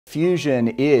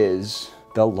Fusion is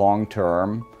the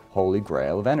long-term holy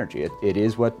grail of energy. It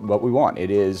is what we want.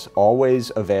 It is always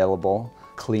available,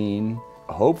 clean,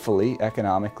 hopefully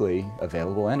economically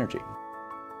available energy.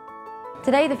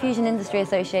 Today, the Fusion Industry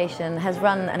Association has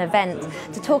run an event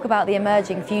to talk about the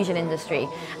emerging fusion industry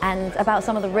and about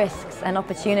some of the risks and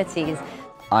opportunities.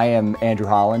 I am Andrew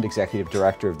Holland, Executive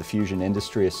Director of the Fusion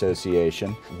Industry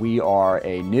Association. We are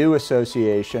a new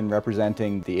association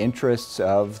representing the interests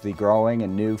of the growing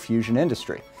and new fusion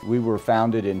industry. We were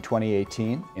founded in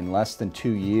 2018. In less than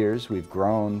 2 years, we've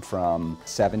grown from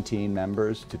 17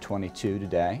 members to 22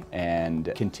 today and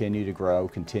continue to grow,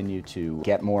 continue to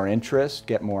get more interest,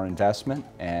 get more investment,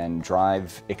 and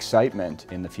drive excitement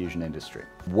in the fusion industry.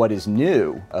 What is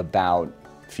new about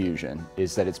fusion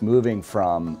is that it's moving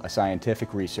from a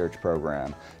scientific research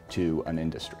program to an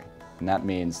industry. And that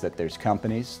means that there's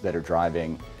companies that are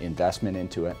driving investment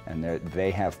into it, and they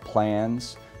have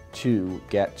plans to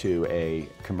get to a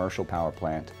commercial power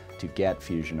plant to get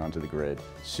fusion onto the grid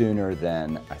sooner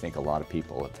than I think a lot of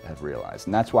people have realized.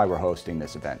 And that's why we're hosting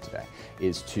this event today,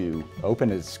 is to open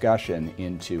a discussion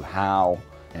into how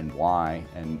and why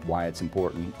it's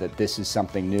important that this is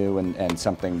something new and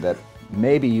something that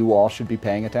maybe you all should be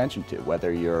paying attention to,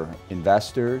 whether you're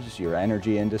investors, your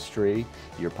energy industry,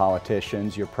 your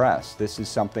politicians, your press. This is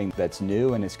something that's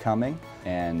new and is coming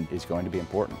and is going to be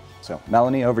important. So,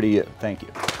 Melanie, over to you. Thank you.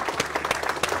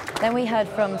 Then we heard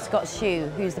from Scott Shue,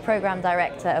 who's the Program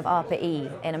Director of ARPA-E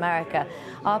in America.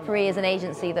 ARPA-E is an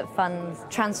agency that funds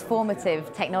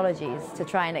transformative technologies to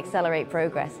try and accelerate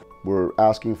progress. We're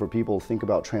asking for people to think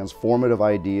about transformative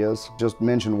ideas. Just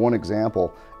mention one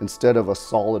example. Instead of a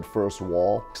solid first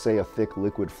wall, say a thick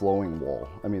liquid flowing wall.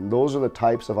 I mean, those are the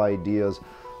types of ideas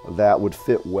that would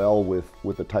fit well with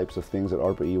the types of things that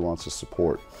ARPA-E wants to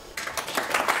support.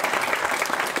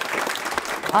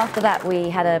 After that, we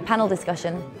had a panel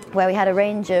discussion where we had a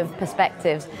range of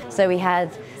perspectives. So we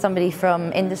had somebody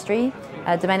from industry,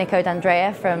 Domenico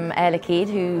D'Andrea from Air Liquide,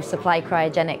 who supply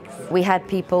cryogenics. We had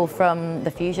people from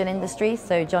the fusion industry,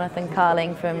 so Jonathan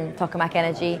Carling from Tokamak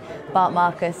Energy, Bart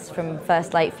Marcus from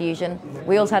First Light Fusion.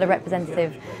 We also had a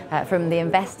representative from the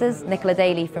investors, Nicola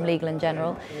Daly from Legal &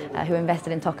 General, who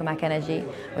invested in Tokamak Energy,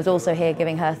 was also here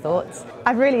giving her thoughts.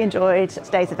 I've really enjoyed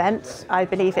today's event. I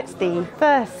believe it's the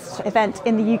first event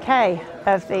in the UK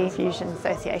of the Fusion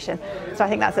Association, so I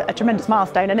think that's a tremendous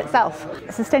milestone in itself.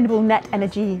 A sustainable net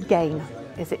energy gain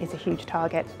is a huge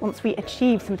target. Once we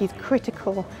achieve some of these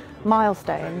critical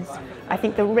milestones, I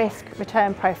think the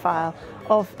risk-return profile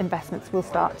of investments will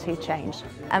start to change.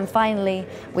 And finally,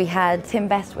 we had Tim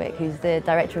Bestwick, who's the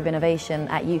Director of Innovation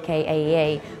at UK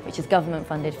AEA, which is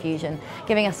government-funded fusion,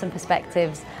 giving us some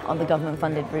perspectives on the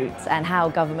government-funded routes and how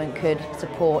government could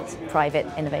support private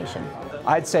innovation.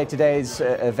 I'd say today's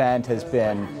event has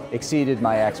exceeded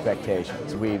my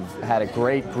expectations. We've had a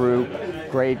great group,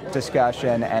 great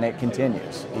discussion, and it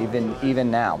continues.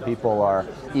 Even now, people are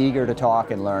eager to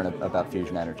talk and learn about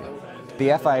fusion energy.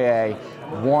 The FIA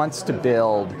wants to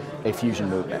build a fusion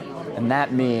movement, and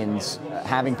that means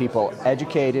having people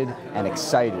educated and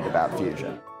excited about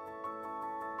fusion.